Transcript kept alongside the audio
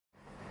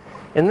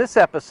In this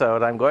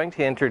episode, I'm going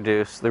to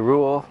introduce the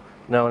rule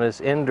known as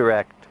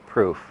indirect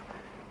proof,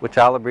 which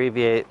I'll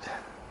abbreviate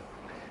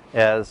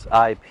as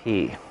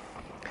IP.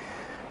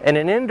 In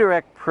an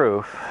indirect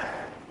proof,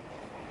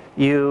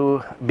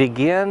 you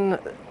begin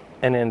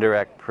an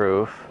indirect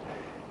proof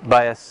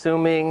by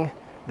assuming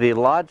the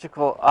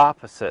logical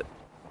opposite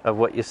of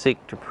what you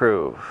seek to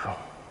prove.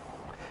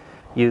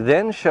 You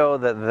then show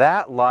that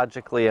that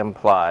logically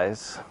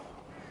implies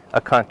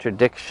a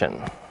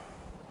contradiction,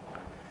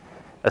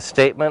 a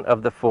statement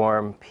of the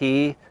form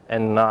P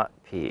and not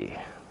P.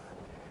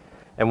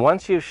 And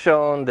once you've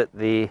shown that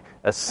the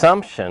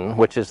assumption,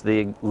 which is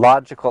the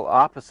logical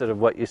opposite of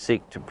what you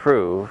seek to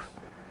prove,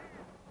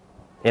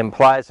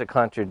 implies a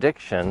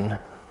contradiction,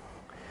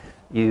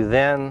 you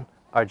then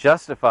are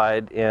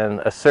justified in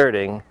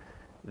asserting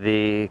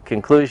the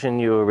conclusion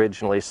you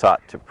originally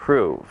sought to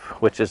prove,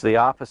 which is the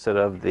opposite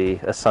of the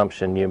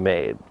assumption you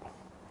made.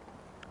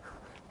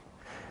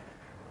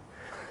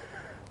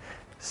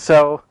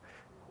 So,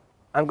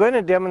 I'm going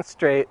to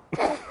demonstrate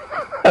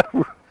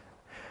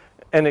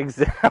an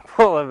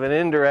example of an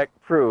indirect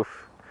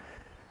proof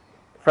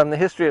from the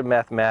history of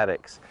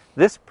mathematics.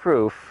 This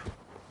proof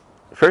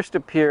first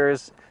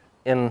appears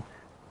in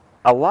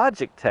a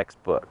logic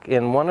textbook,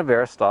 in one of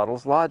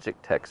Aristotle's logic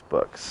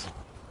textbooks,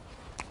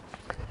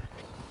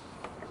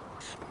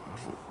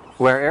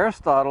 where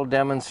Aristotle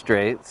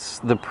demonstrates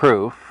the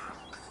proof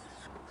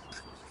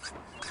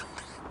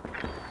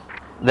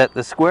that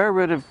the square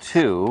root of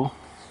 2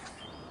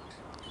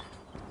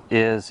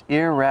 is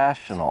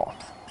irrational.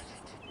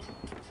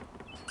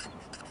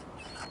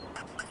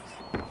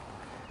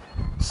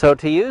 So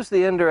to use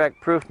the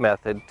indirect proof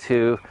method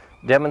to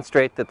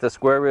demonstrate that the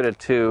square root of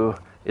 2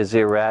 is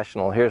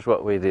irrational, here's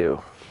what we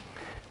do.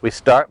 We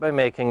start by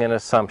making an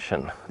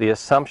assumption. The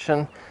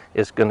assumption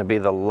is going to be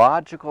the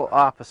logical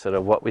opposite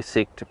of what we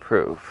seek to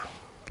prove.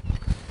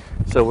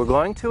 So we're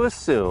going to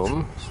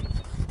assume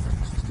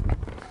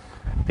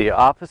the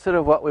opposite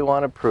of what we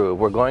want to prove.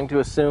 We're going to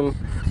assume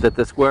that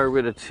the square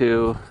root of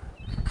 2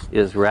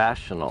 is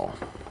rational.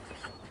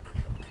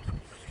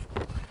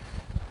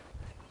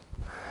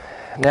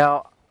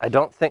 Now, I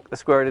don't think the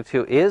square root of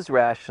 2 is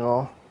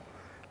rational.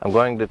 I'm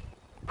going to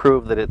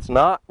prove that it's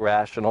not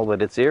rational,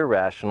 that it's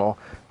irrational,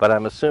 but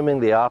I'm assuming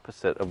the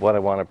opposite of what I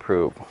want to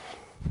prove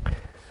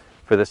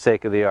for the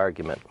sake of the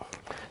argument.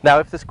 Now,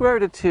 if the square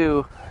root of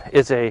 2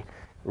 is a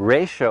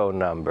ratio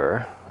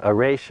number, a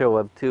ratio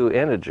of two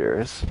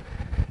integers,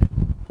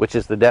 which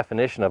is the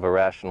definition of a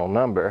rational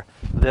number,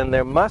 then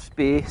there must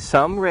be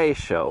some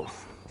ratio,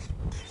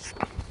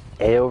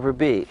 a over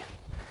b,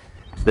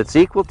 that's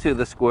equal to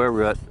the square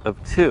root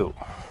of 2,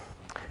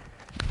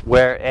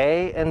 where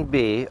a and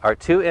b are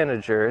two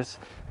integers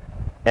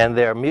and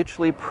they're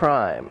mutually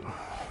prime.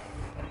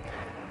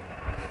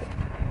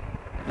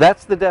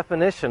 That's the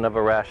definition of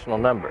a rational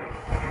number.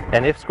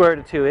 And if square root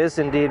of 2 is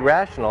indeed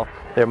rational,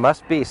 there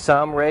must be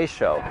some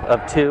ratio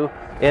of two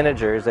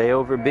integers, a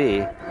over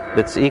b,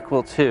 that's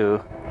equal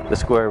to the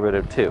square root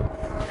of 2.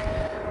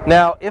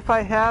 Now, if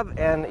I have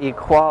an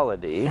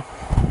equality,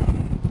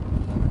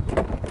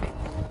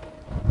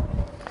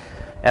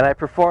 and I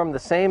perform the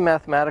same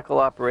mathematical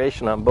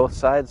operation on both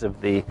sides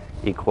of the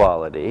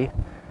equality,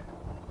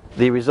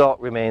 the result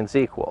remains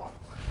equal.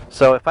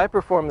 So if I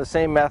perform the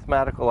same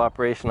mathematical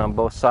operation on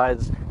both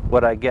sides,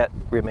 what I get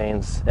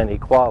remains an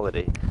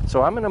equality.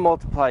 So I'm going to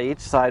multiply each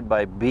side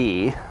by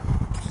b,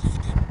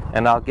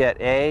 and I'll get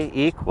a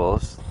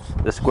equals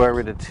the square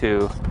root of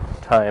 2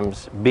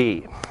 times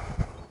b.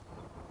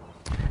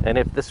 And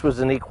if this was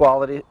an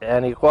equality,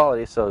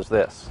 so is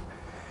this.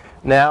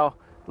 Now,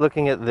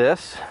 looking at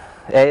this,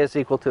 a is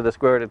equal to the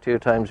square root of 2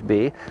 times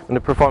b. I'm going to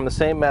perform the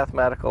same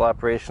mathematical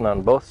operation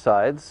on both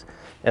sides,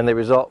 and the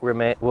result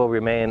will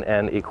remain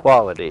an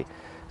equality.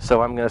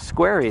 So I'm going to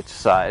square each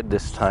side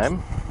this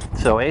time.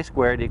 So a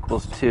squared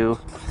equals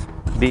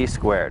 2b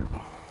squared.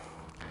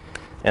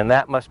 And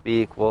that must be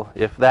equal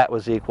if that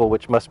was equal,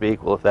 which must be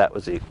equal if that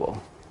was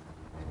equal.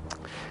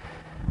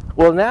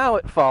 Well, now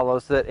it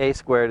follows that a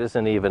squared is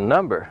an even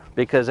number,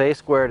 because a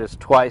squared is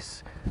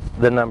twice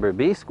the number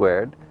b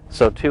squared.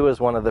 So 2 is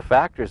one of the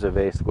factors of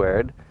a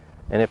squared,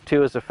 and if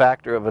 2 is a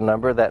factor of a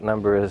number, that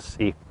number is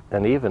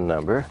an even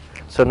number.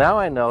 So now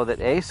I know that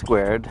a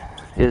squared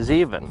is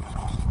even.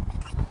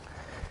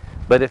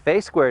 But if a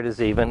squared is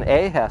even,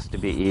 a has to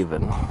be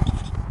even.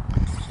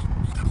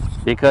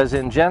 Because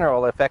in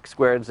general, if x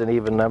squared is an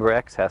even number,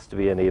 x has to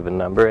be an even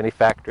number. Any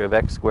factor of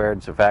x squared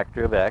is a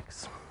factor of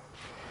x.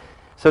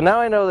 So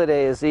now I know that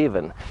a is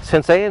even.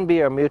 Since a and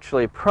b are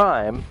mutually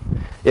prime,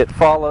 it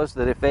follows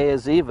that if a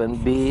is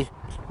even, b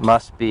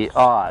must be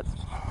odd.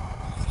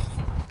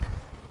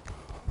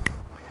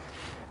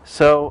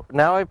 So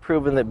now I've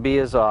proven that b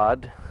is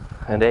odd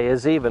and a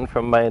is even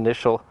from my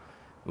initial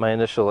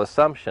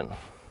assumption.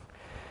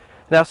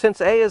 Now,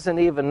 since a is an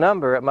even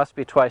number, it must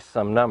be twice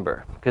some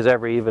number, because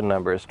every even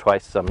number is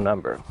twice some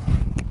number.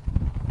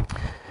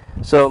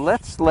 So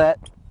let's let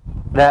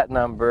that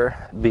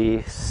number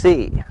be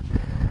c.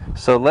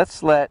 So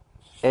let's let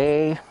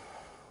a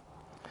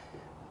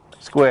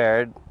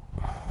squared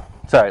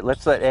sorry,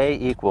 let's let A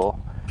equal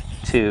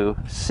to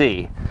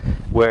C,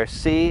 where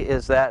C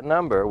is that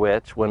number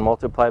which, when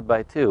multiplied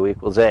by 2,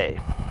 equals A.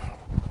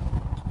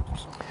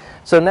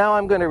 So now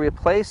I'm going to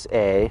replace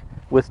A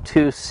with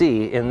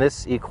 2C in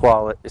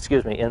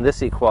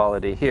this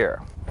equality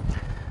here.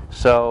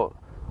 So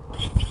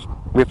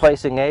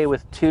replacing A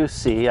with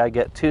 2C, I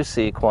get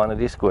 2C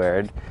quantity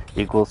squared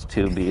equals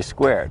 2B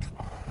squared.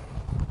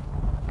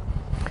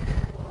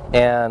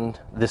 And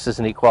this is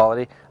an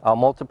equality. I'll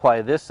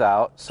multiply this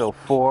out, so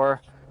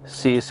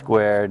 4C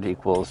squared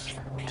equals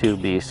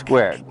 2B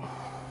squared.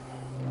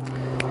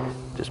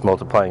 Just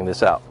multiplying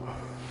this out.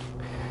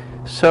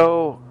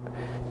 So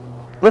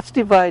let's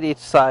divide each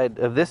side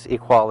of this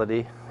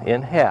equality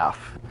in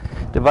half.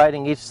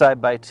 Dividing each side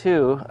by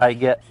 2, I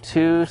get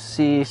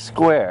 2C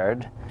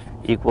squared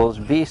equals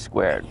B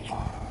squared.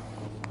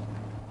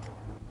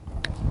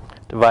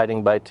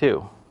 Dividing by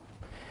 2.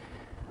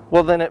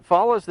 Well, then it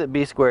follows that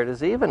B squared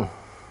is even,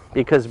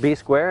 because B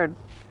squared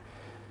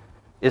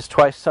is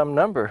twice some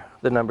number,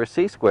 the number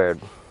C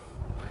squared.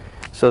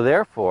 So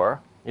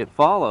therefore, it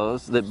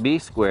follows that B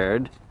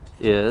squared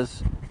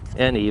is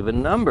an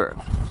even number.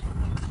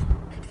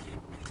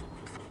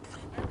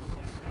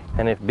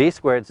 And if B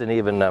squared is an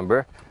even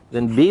number,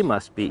 then B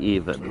must be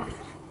even.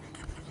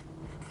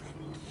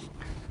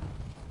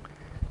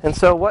 And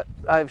so what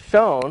I've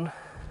shown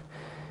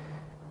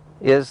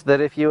is that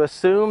if you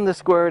assume the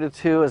square root of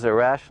 2 is a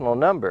rational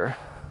number,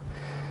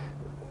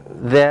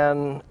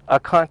 then a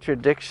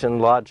contradiction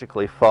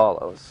logically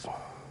follows.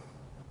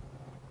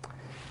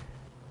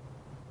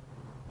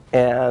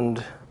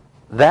 And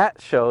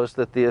that shows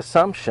that the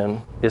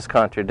assumption is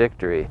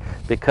contradictory,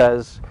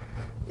 because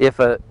if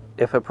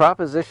a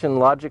proposition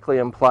logically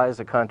implies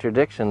a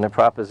contradiction, the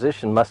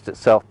proposition must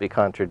itself be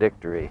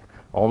contradictory.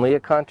 Only a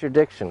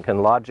contradiction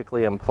can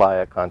logically imply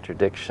a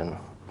contradiction.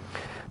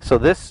 So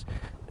this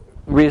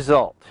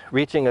result,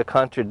 reaching a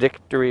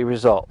contradictory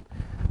result,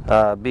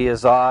 B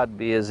is odd,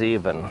 B is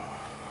even,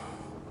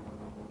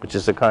 which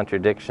is a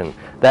contradiction,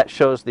 that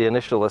shows the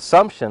initial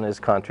assumption is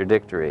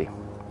contradictory.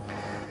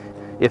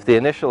 If the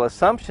initial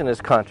assumption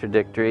is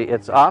contradictory,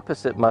 its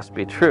opposite must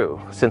be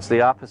true, since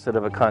the opposite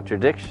of a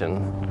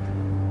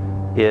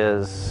contradiction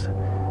is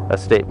a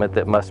statement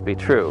that must be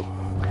true.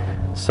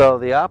 So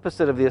the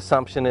opposite of the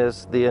assumption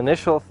is the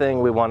initial thing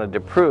we wanted to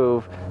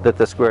prove, that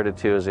the square root of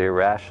 2 is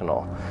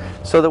irrational.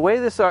 So the way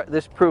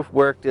this proof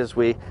worked is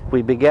we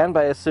began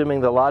by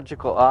assuming the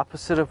logical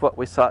opposite of what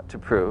we sought to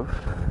prove.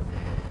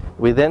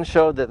 We then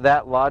showed that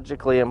that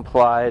logically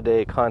implied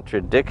a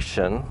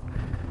contradiction,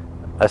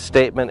 a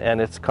statement and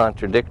it's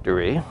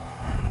contradictory.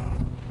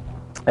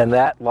 And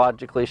that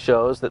logically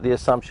shows that the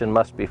assumption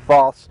must be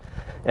false.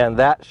 And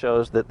that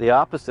shows that the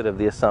opposite of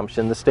the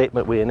assumption, the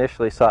statement we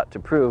initially sought to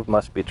prove,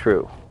 must be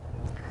true.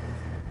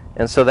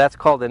 And so that's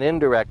called an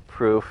indirect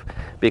proof,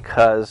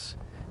 because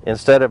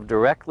instead of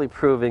directly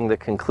proving the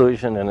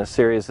conclusion in a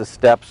series of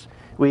steps,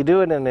 we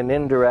do it in an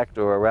indirect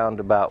or a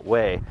roundabout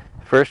way.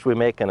 First we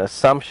make an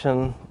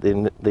assumption,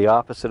 the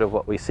opposite of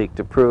what we seek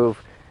to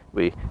prove.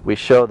 We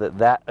show that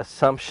that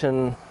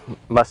assumption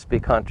must be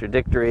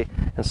contradictory,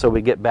 and so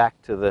we get back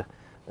to the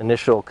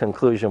initial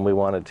conclusion we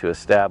wanted to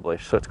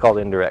establish. So it's called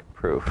indirect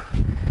proof.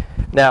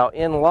 Now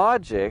in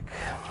logic,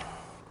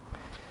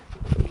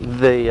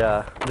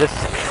 this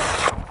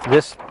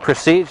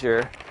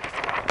procedure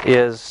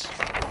is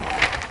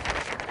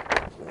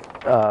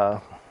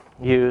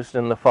used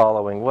in the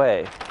following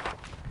way.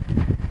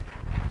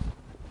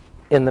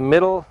 In the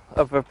middle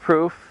of a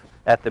proof,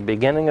 at the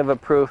beginning of a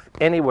proof,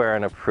 anywhere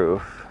in a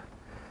proof,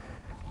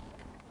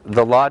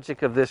 the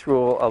logic of this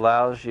rule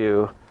allows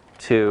you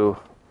to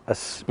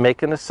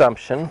make an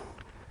assumption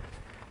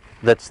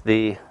that's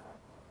the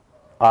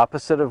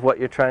opposite of what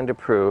you're trying to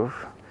prove.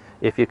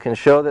 If you can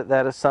show that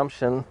that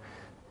assumption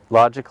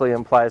logically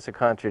implies a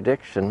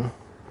contradiction,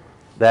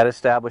 that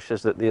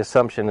establishes that the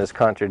assumption is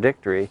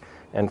contradictory,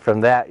 and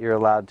from that you're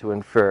allowed to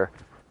infer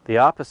the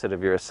opposite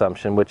of your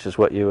assumption, which is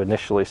what you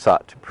initially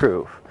sought to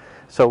prove.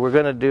 So we're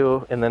going to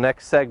do in the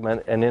next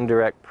segment an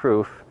indirect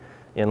proof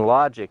in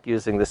logic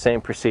using the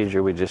same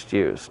procedure we just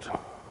used.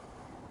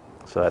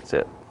 So that's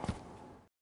it.